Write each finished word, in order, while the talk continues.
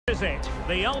is it,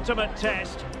 the ultimate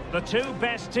test. The two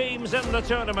best teams in the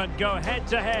tournament go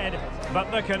head-to-head,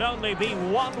 but there can only be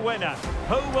one winner.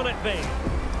 Who will it be?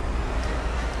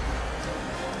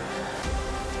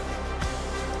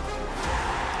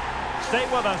 Stay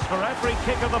with us for every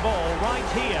kick of the ball right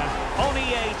here on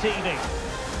EA TV.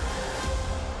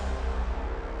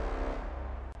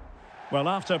 Well,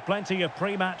 after plenty of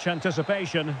pre-match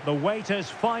anticipation, the wait is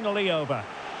finally over.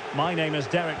 My name is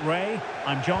Derek Ray.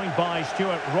 I'm joined by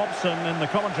Stuart Robson in the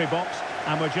commentary box,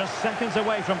 and we're just seconds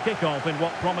away from kick-off in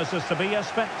what promises to be a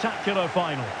spectacular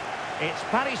final. It's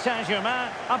Paris Saint-Germain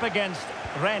up against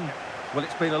Rennes. Well,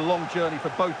 it's been a long journey for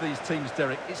both these teams,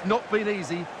 Derek. It's not been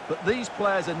easy, but these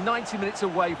players are 90 minutes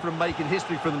away from making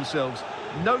history for themselves.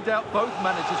 No doubt both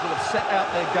managers will have set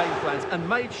out their game plans and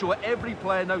made sure every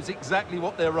player knows exactly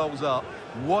what their roles are.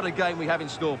 What a game we have in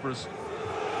store for us.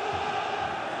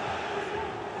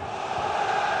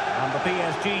 And the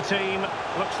PSG team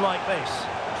looks like this.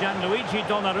 Gianluigi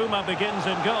Donnarumma begins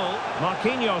in goal.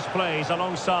 Marquinhos plays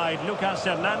alongside Lucas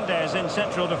Hernandez in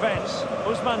central defence.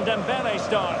 Ousmane Dembele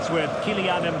starts with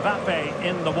Kylian Mbappe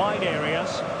in the wide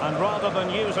areas. And rather than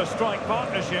use a strike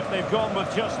partnership, they've gone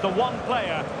with just the one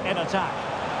player in attack.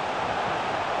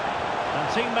 And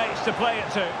teammates to play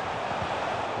it to.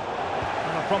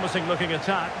 And a promising looking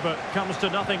attack, but comes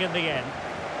to nothing in the end.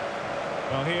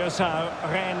 Well, here's how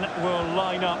Rennes will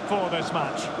line up for this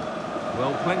match.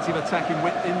 Well, plenty of attacking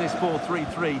width in this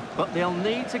 4-3-3, but they'll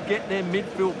need to get their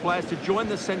midfield players to join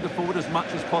the centre forward as much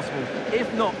as possible.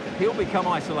 If not, he'll become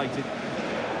isolated.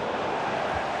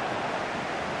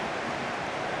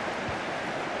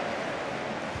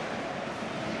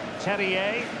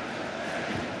 Terrier.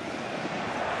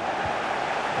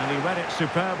 And he read it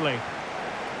superbly.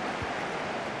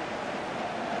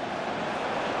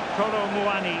 Kolo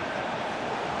Muani.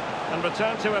 And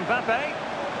return to Mbappe.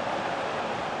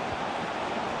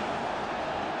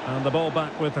 And the ball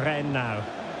back with Rennes now.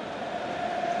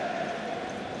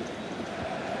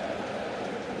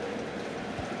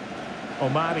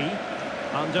 Omari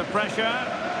under pressure.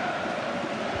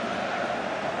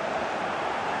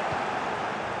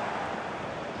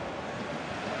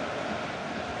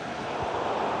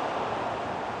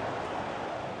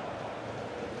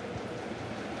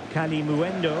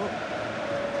 Kalimuendo.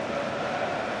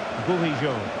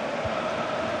 Bourigeaud.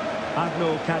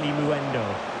 Arnaud Kalimuendo.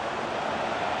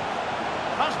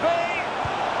 Must be!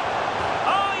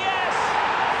 Oh yes!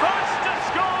 First to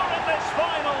score in this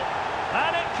final,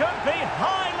 and it could be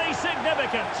highly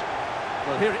significant.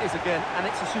 Well, here it is again, and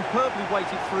it's a superbly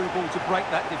weighted through ball to break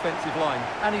that defensive line.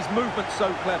 And his movement's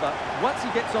so clever. Once he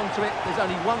gets onto it, there's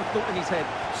only one thought in his head.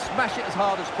 Smash it as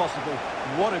hard as possible.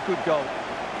 What a good goal.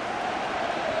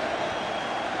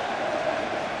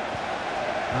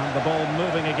 And the ball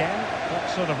moving again. What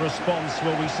sort of response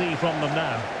will we see from them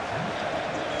now?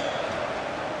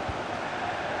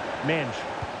 Menj.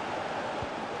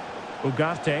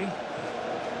 Ugarte.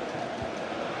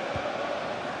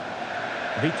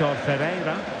 Vitor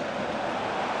Ferreira.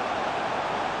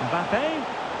 Mbappe.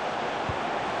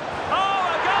 Oh,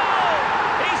 a goal!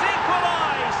 He's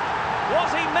equalised!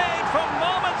 Was he made for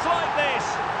moments like this?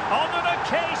 On an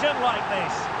occasion like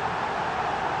this?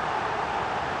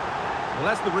 Well,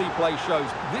 as the replay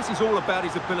shows, this is all about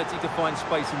his ability to find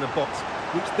space in the box,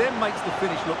 which then makes the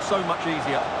finish look so much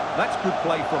easier. That's good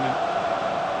play from him.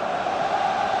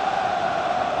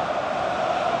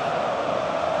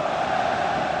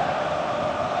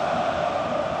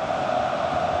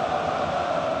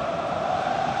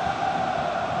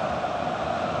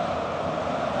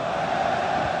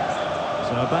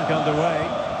 So back underway.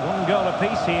 One goal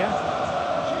apiece here.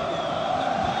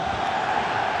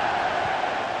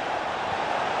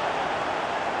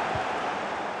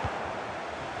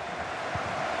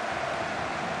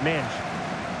 Menj.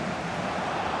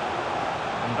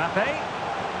 Mbappe.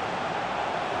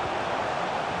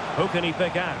 Who can he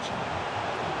pick out?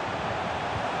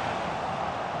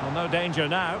 Well, no danger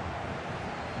now.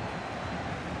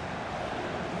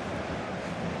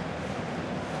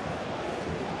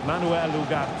 Manuel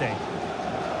Ugarte.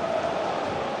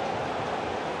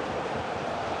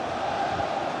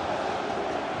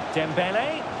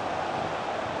 Dembele.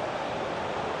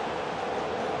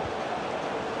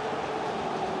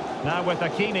 Now with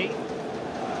Hakimi.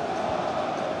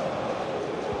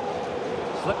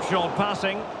 Slipshod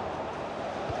passing.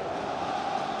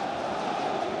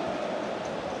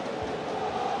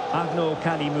 Arnaud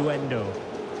Kalimuendo.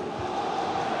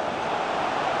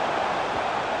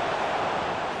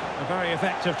 A very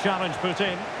effective challenge put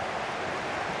in.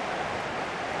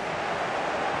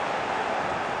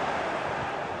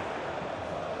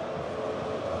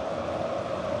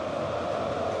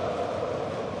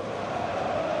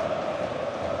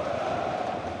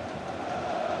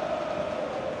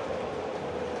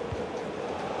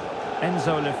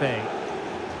 Enzo Lefebvre.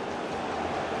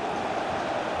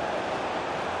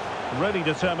 Really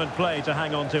determined play to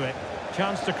hang on to it.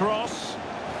 Chance to cross.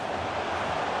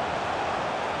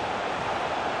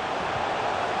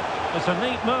 It's a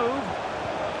neat move.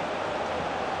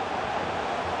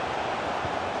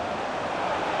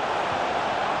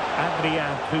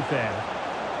 Coupe.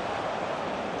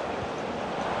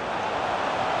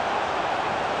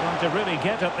 Trying to really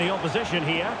get at the opposition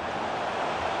here.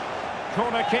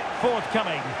 Corner kick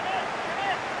forthcoming.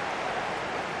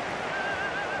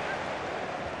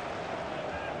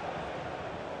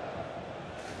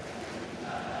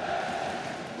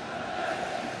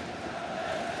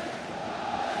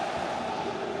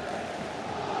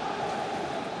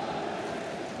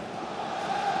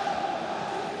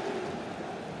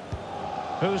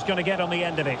 Who's going to get on the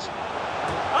end of it? Oh,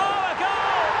 a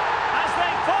goal! As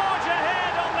they forge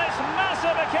ahead on this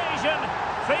massive occasion.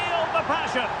 Feel the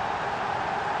passion.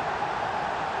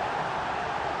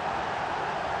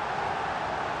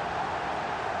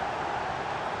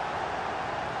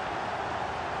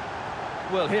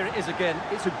 Well, here it is again.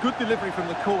 It's a good delivery from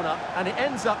the corner, and it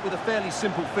ends up with a fairly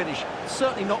simple finish.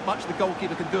 Certainly not much the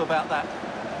goalkeeper can do about that.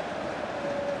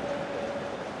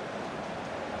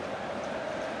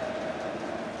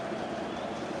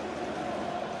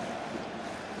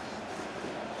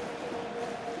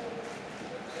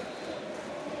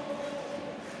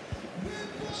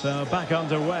 So back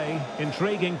underway.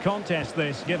 Intriguing contest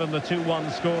this, given the 2-1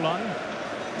 scoreline.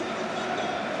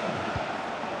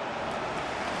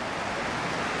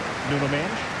 Nuno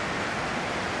Mendes.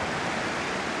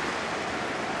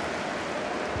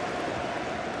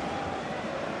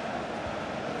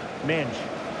 Mendes.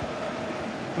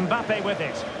 Mbappe with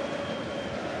it.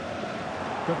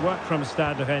 Good work from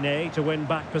Stade Rennais to win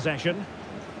back possession.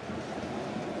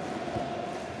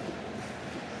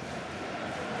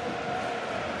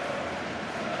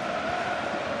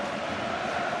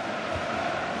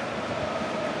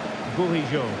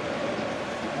 Bourigeaud.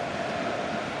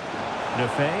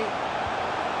 Lefebvre.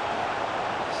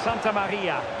 Santa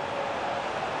Maria.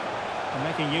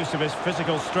 Making use of his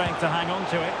physical strength to hang on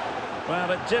to it. Well,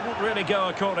 it didn't really go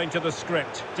according to the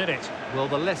script, did it? Well,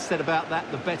 the less said about that,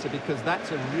 the better, because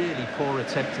that's a really poor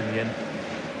attempt in the end.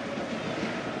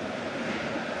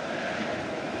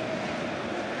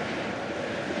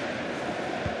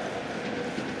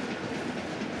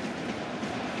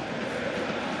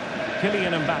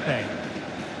 Kylian Mbappe.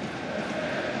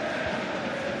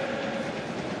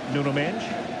 Nuno Mendes.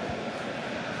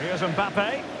 Here's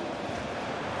Mbappe.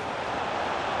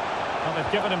 Well,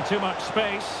 they've given him too much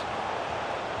space.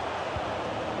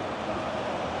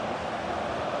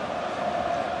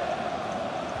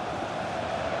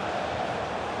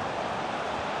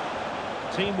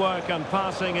 Teamwork and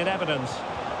passing in evidence.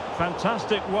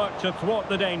 Fantastic work to thwart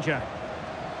the danger.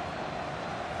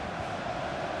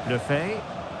 Lefebvre.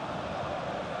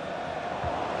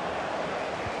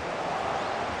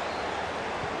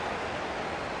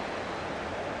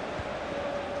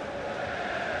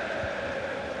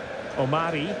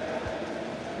 Omari.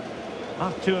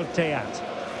 Arthur Theat.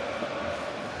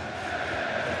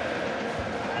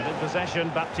 And in possession,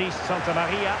 Baptiste Santa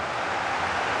Maria.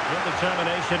 With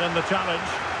determination in the challenge.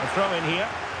 A throw in here.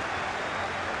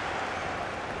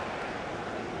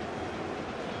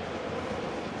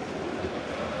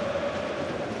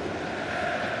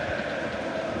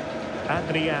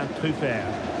 Truffert.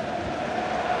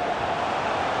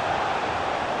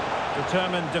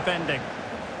 Determined defending.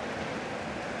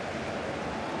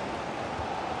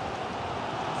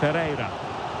 Ferreira.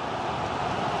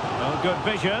 Oh, good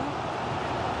vision.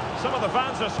 Some of the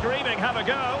fans are screaming, have a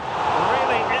go.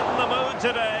 Really in the mood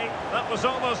today. That was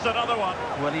almost another one.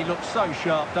 Well, he looks so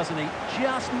sharp, doesn't he?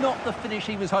 Just not the finish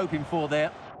he was hoping for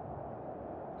there.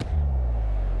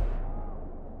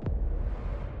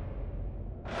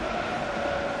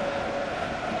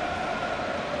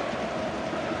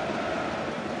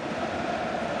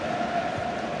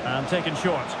 And taken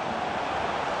short.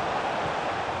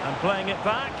 And playing it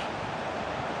back.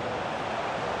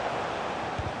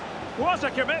 What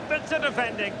a commitment to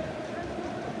defending.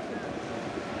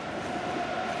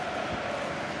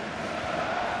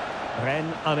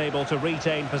 Rennes unable to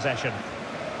retain possession.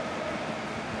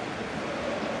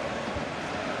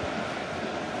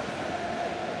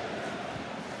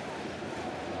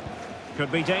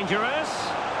 Could be dangerous.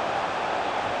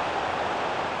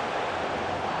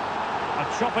 A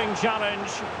chopping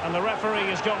challenge, and the referee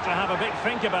has got to have a big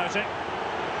think about it.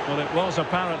 Well, it was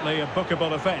apparently a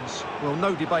bookable offence. Well,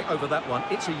 no debate over that one.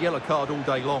 It's a yellow card all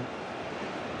day long.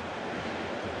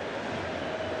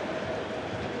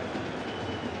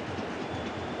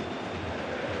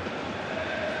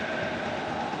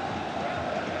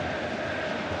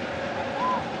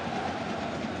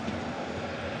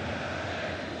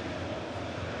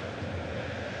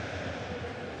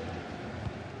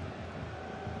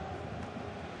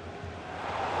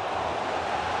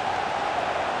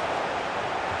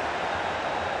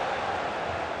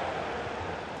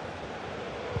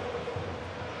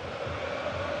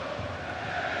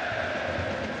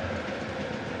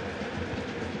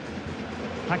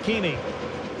 Hakimi.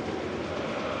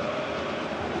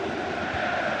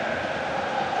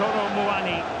 Kolo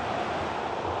Muani.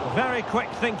 Very quick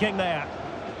thinking there.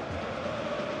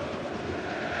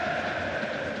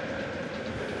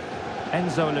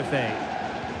 Enzo Lefebvre.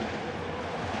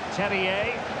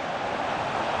 Terrier.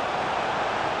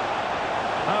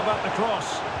 How about the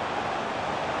cross?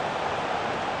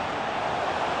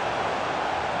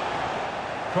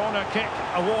 Corner kick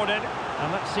awarded.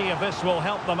 And let's see if this will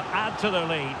help them add to their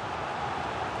lead.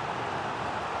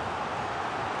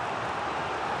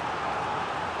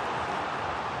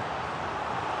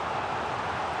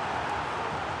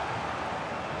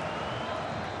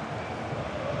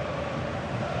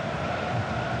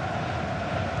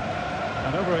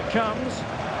 And over it comes.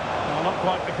 Well, not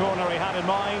quite the corner he had in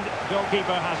mind.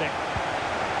 Goalkeeper has it.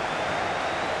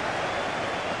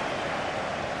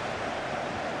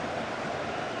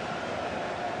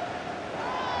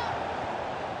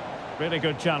 Really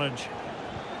good challenge.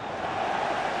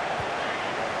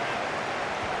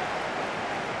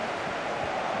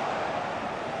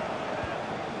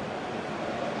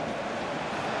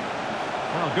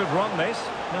 Well, good run this.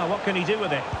 Now what can he do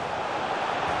with it?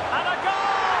 And a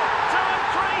goal to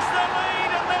increase the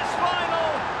lead in this final.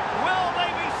 Will they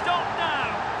be stopped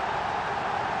now?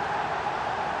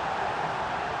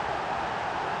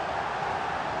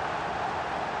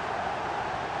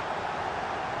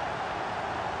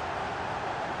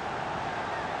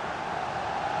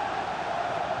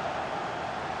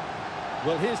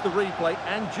 Well, here's the replay,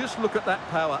 and just look at that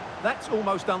power. That's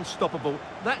almost unstoppable.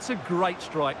 That's a great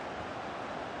strike.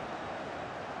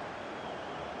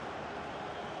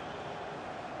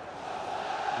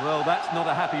 Well, that's not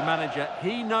a happy manager.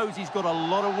 He knows he's got a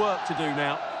lot of work to do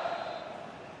now.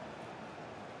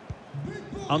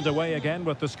 Underway again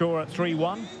with the score at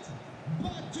 3-1.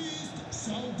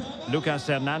 Lucas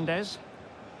Hernandez.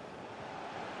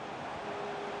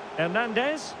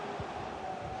 Hernandez.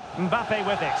 Mbappe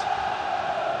with it.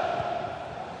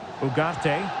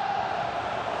 Ugarte.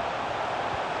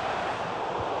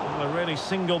 Well, a really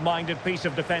single-minded piece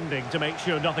of defending to make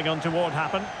sure nothing untoward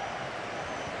happened.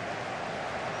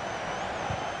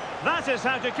 That is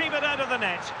how to keep it out of the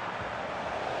net.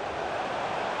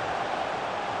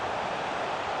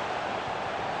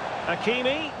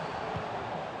 Hakimi.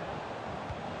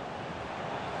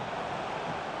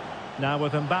 Now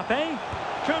with Mbappe.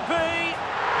 Could be.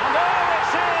 And oh,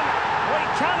 it's in. We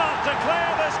cannot declare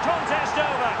this contest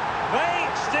over. They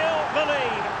still the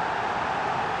lead.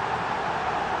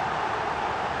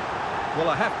 Well,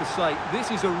 I have to say,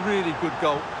 this is a really good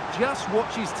goal. Just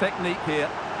watch his technique here.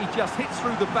 He just hits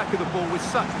through the back of the ball with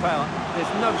such power.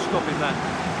 There's no stopping that.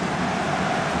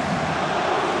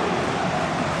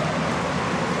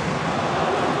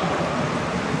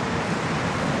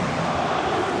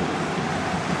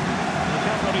 You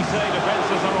can't really say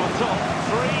defences are on top.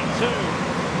 3-2.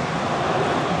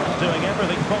 Doing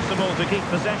everything possible to keep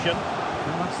possession.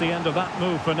 And that's the end of that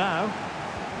move for now.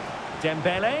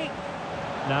 Dembele.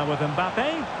 Now with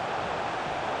Mbappe.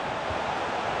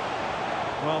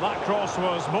 Well, that cross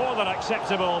was more than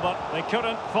acceptable, but they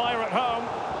couldn't fire it home.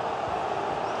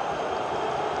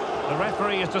 The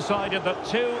referee has decided that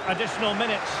 2 additional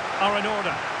minutes are in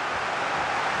order.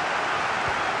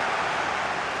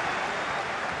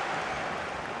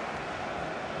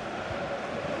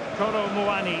 Kolo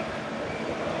Muani.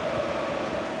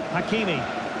 Hakimi.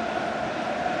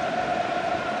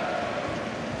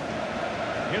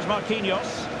 Here's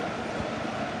Marquinhos.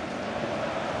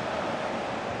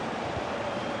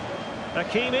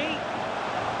 Hakimi.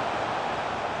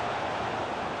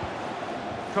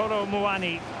 Kolo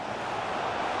Muani.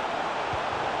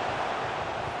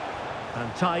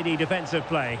 And tidy defensive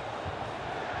play.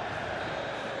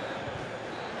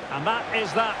 And that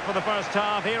is that for the first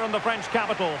half here in the French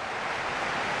capital.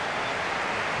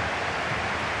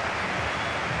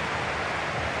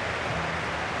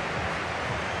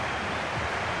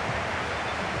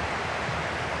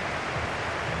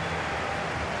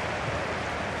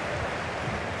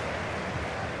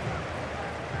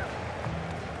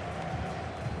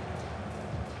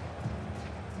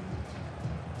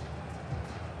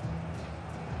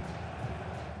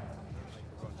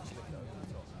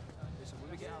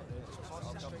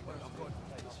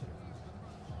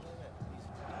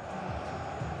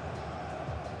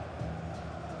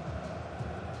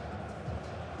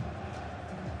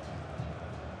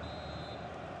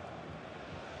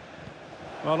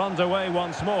 Well, underway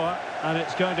once more, and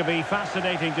it's going to be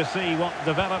fascinating to see what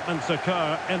developments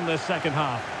occur in this second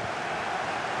half.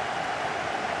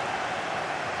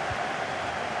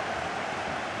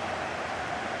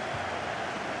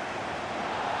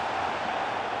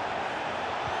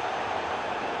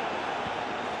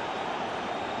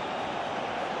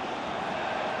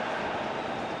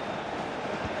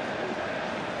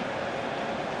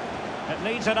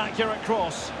 Needs an accurate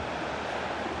cross.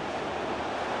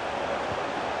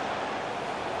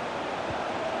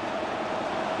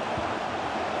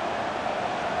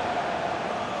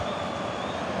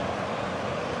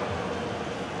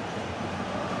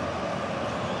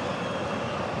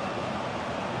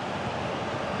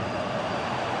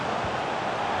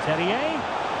 Terrier.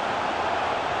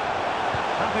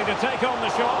 Happy to take on the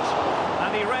shot.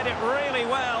 And he read it really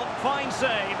well. Fine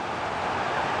save.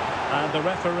 And the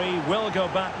referee will go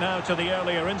back now to the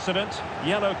earlier incident.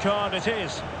 Yellow card it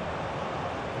is.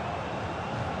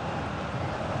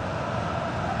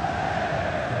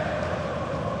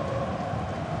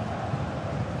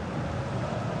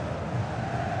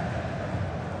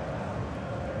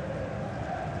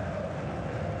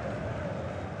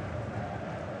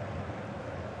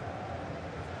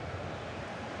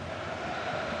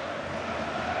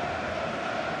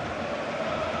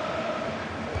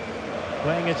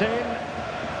 Playing it in.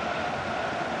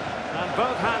 And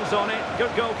both hands on it. Good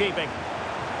goalkeeping.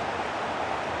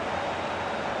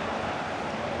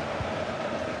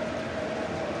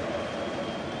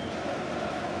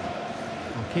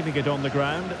 Well, keeping it on the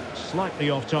ground.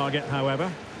 Slightly off target,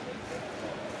 however.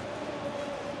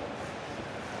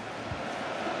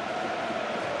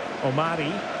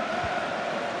 Omari.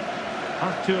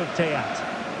 Artur Theat.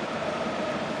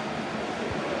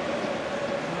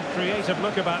 Creative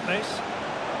look about this.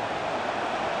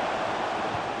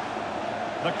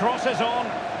 The cross is on.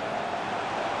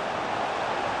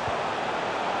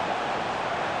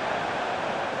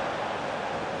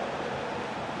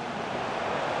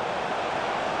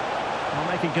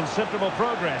 Well, making considerable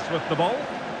progress with the ball.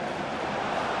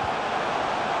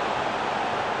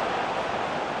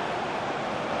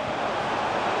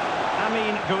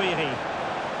 Amin Gouiri.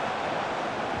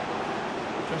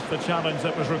 Just the challenge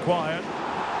that was required.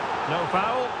 No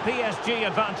foul, PSG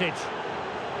advantage.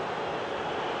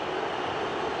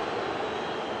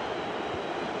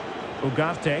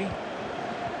 Ugarte.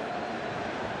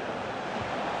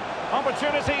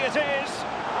 Opportunity it is.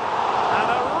 And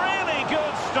a really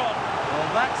good stop.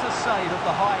 Well, that's a save of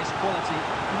the highest quality.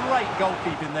 Great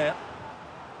goalkeeping there.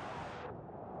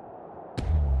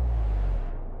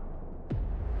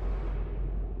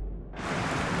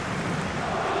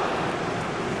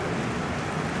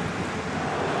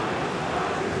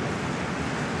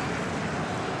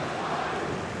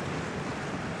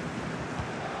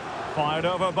 Fired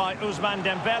over by Ousmane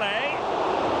Dembele.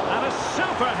 And a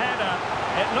super header.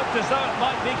 It looked as though it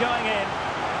might be going in.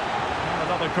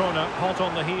 Another corner, hot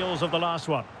on the heels of the last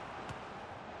one.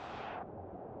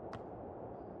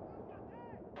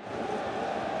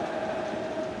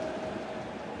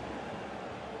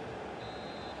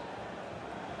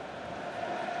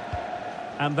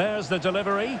 And there's the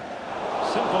delivery.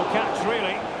 Simple catch,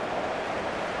 really.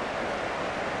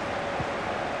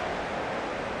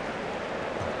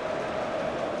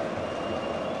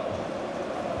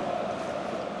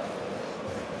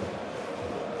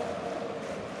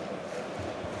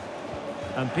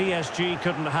 And PSG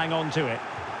couldn't hang on to it.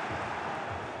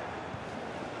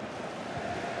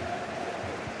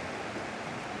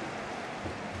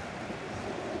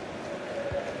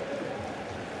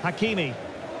 Hakimi.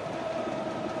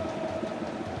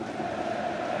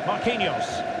 Marquinhos.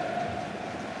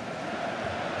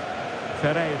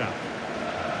 Ferreira.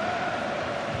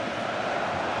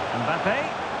 Mbappe.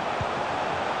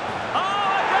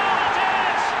 Oh, a goal it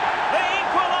is! The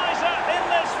equaliser in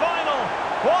this final.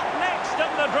 What next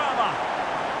in the drama?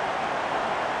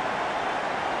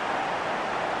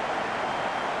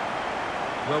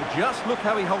 Well, just look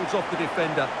how he holds off the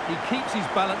defender. He keeps his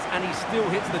balance and he still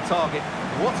hits the target.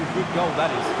 What a good goal that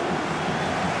is.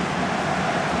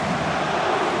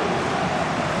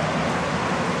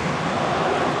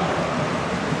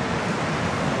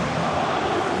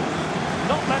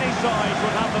 Not many sides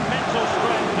would have the mental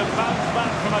strength to bounce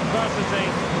back from adversity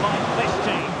like this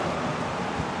team.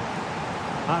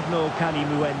 Arnaud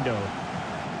Calimuendo.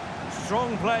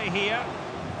 Strong play here.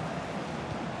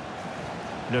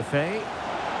 Lefebvre.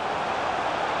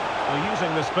 Well,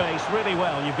 using the space really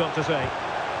well, you've got to say.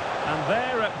 And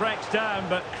there it breaks down,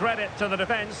 but credit to the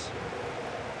defence.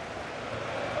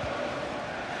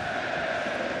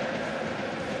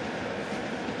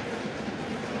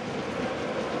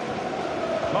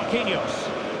 Marquinhos.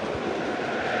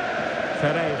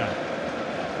 Ferreira.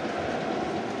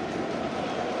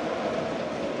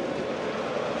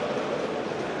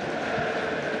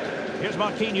 Here's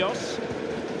Marquinhos.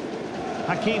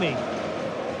 Hakimi.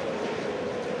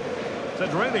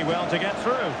 Did really well to get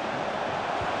through.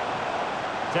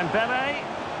 Dembele.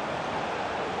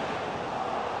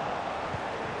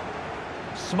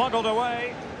 Smuggled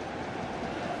away.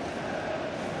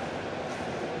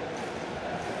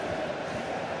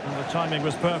 And the timing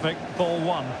was perfect. Ball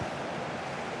one.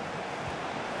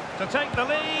 To take the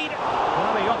lead.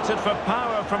 Well, he opted for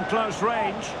power from close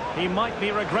range. He might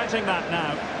be regretting that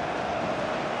now.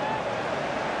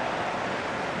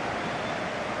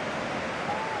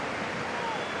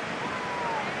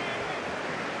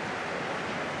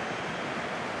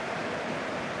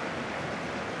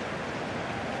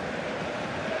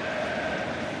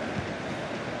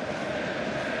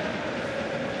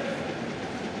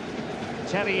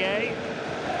 Terrier.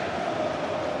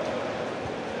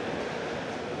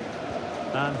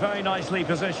 And very nicely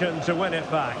positioned to win it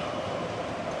back.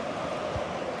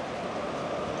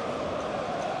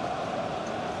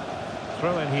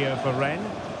 Throw in here for Rennes.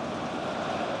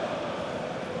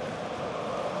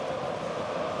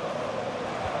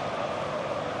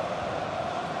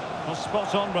 Well,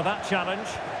 spot on with that challenge.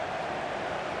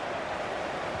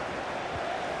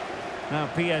 Now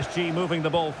PSG moving the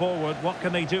ball forward. What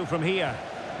can they do from here?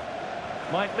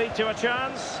 Might lead to a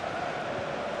chance.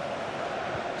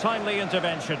 Timely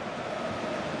intervention.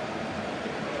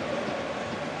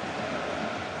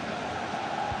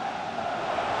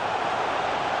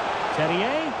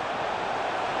 Terrier.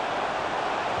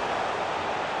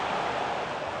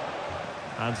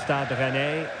 And Stade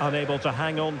Rennais unable to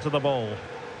hang on to the ball.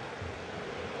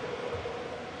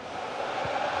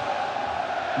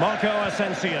 Marco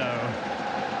Asensio.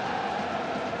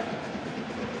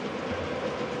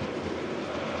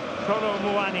 Kolo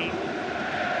Muani.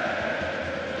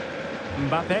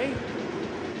 Mbappe.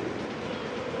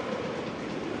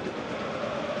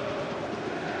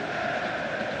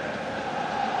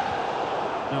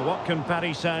 Now what can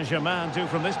Paris Saint-Germain do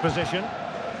from this position?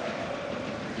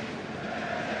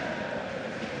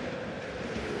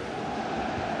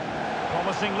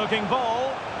 Promising looking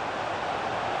ball.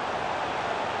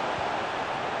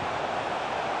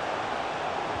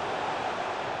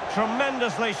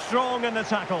 Tremendously strong in the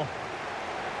tackle.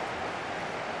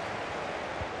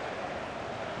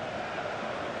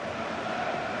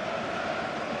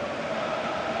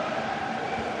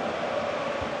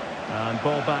 And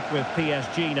ball back with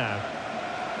PSG now.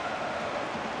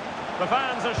 The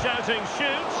fans are shouting,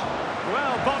 shoot!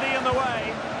 Well, body in the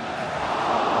way.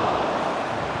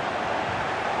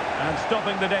 And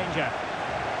stopping the danger.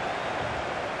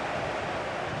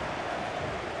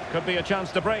 Could be a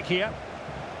chance to break here.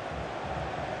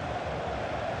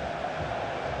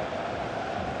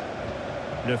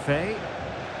 Lefebvre.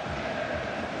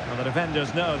 Well, the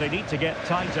defenders know they need to get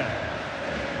tighter.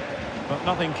 But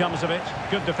nothing comes of it.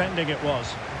 Good defending it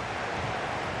was.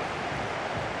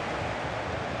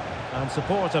 And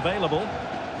support available.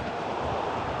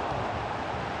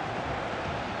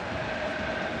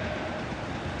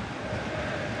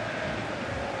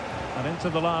 And into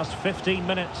the last 15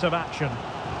 minutes of action.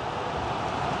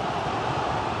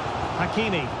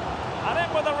 Hakimi. And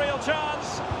in with a real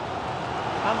chance.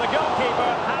 And the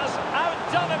goalkeeper has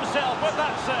outdone himself with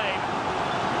that save.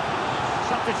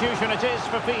 Substitution it is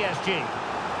for PSG.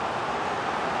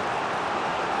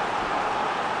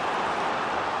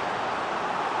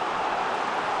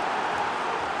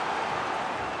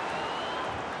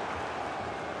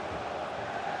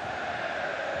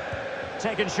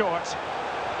 Taken short.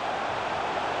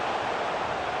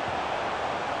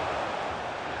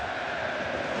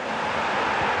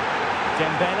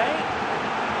 Dembele.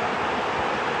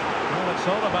 Well, it's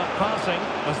all about passing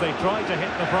as they try to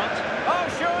hit the front. Oh,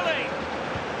 surely!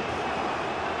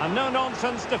 And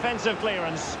no-nonsense defensive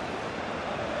clearance.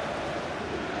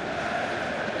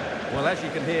 Well, as you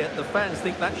can hear, the fans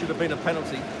think that should have been a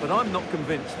penalty, but I'm not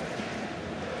convinced.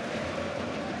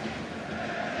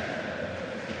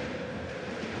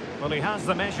 Well, he has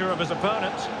the measure of his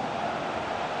opponent.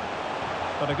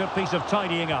 But a good piece of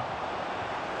tidying up.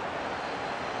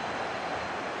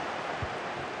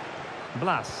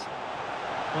 Blas.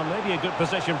 Well, maybe a good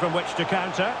position from which to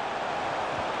counter.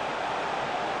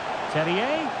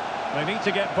 Terrier. They need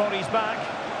to get bodies back.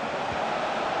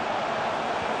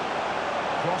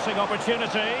 Crossing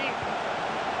opportunity.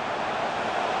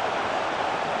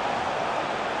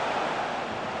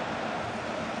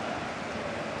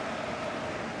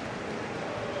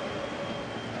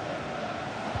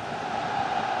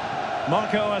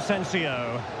 Marco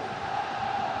Asensio.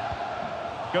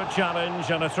 Good challenge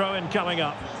and a throw-in coming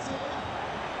up.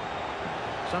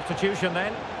 Substitution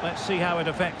then. Let's see how it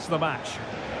affects the match.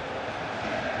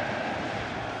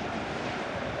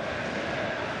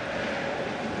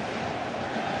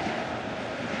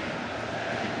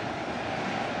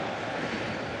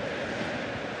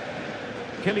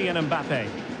 Kylian Mbappe.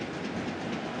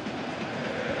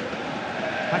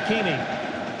 Hakimi.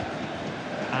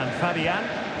 And Fabian.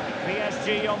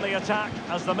 PSG on the attack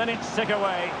as the minutes tick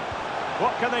away.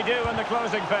 What can they do in the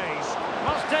closing phase?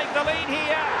 Must take the lead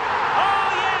here. Oh,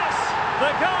 yes!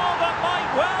 The goal that might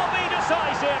well be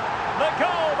decisive. The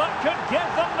goal that could give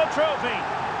them the trophy.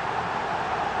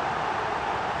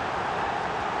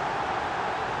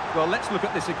 Well, let's look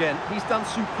at this again. He's done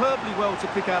superbly well to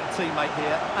pick out a teammate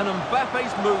here, and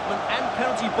Mbappe's movement and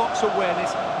penalty box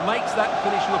awareness makes that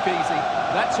finish look easy.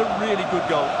 That's a really good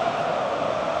goal.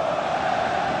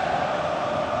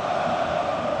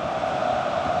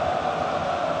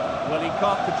 Well, he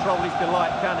can't control his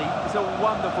delight, can he? It's a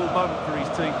wonderful moment for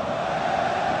his team.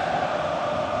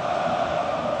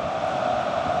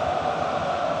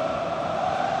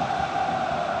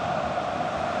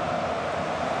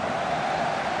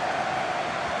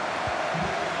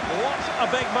 A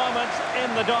big moment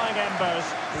in the dying embers.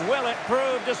 Will it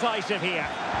prove decisive here?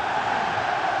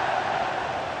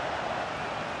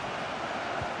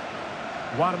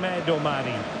 Warmed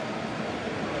Omari.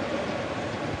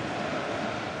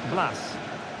 Blas.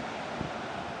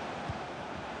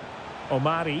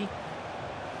 Omari.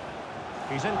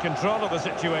 He's in control of the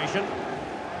situation.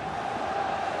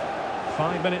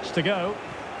 5 minutes to go.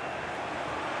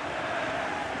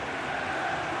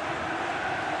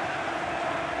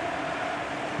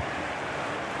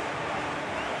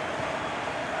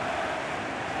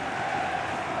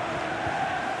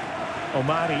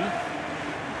 Omari.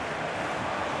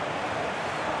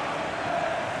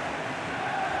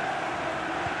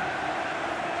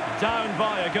 Down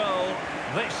by a goal.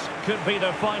 This could be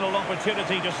their final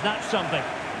opportunity to snatch something.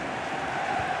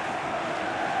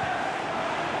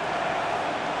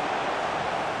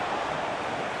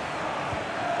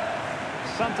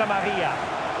 Santa Maria.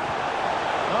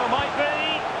 Oh, might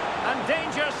be. And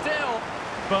danger still.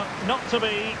 But not to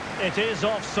be. It is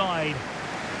offside.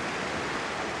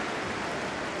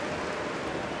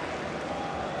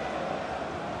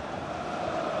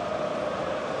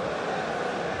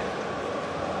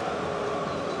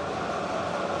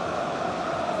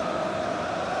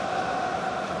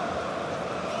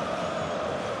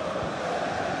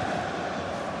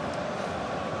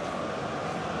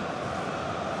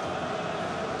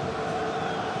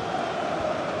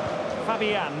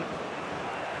 Fabian.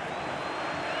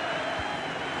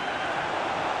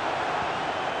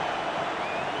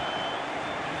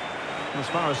 As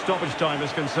far as stoppage time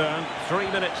is concerned, 3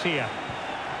 minutes here.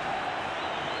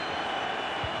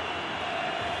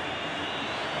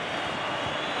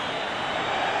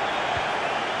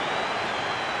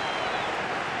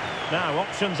 Now,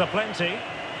 options are plenty.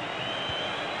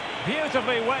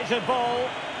 Beautifully weighted ball.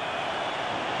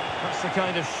 That's the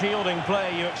kind of shielding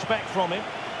play you expect from him.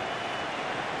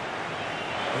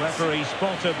 The referee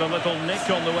spotted the little nick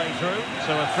on the way through,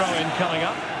 so a throw-in coming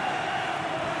up.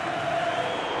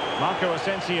 Marco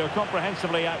Asensio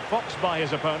comprehensively outfoxed by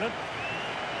his opponent.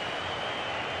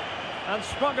 And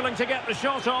struggling to get the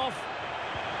shot off.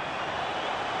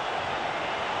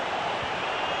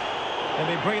 He'll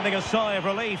be breathing a sigh of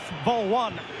relief. Ball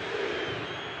one.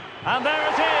 And there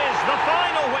it is, the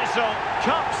final whistle.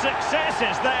 Cup success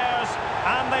is theirs,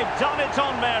 and they've done it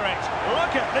on merit.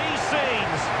 Look at these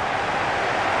scenes.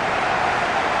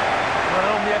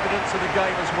 Well, on the evidence of the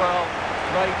game as well,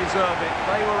 they deserve it.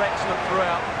 They were excellent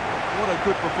throughout. What a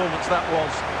good performance that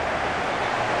was.